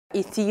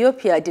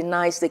Ethiopia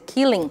denies the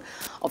killing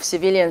of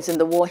civilians in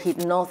the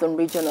war-hit northern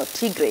region of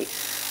Tigray.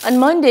 On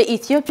Monday,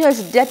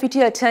 Ethiopia's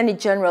Deputy Attorney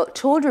General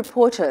told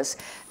reporters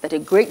that a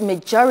great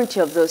majority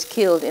of those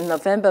killed in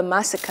November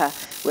massacre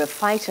were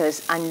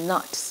fighters and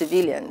not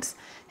civilians.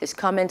 His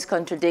comments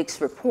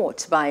contradicts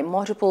reports by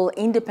multiple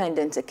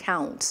independent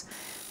accounts.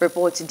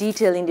 Reports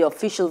detailing the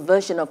official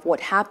version of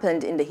what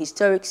happened in the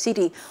historic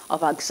city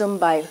of Aksum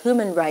by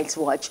Human Rights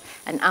Watch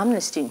and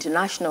Amnesty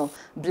International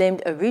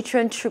blamed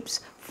Eritrean troops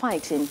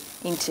fighting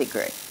in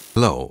Tigray.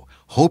 Hello,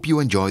 hope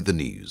you enjoyed the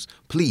news.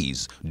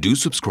 Please do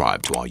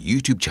subscribe to our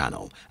YouTube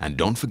channel and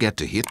don't forget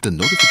to hit the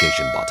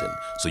notification button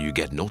so you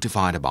get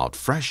notified about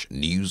fresh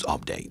news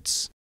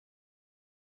updates.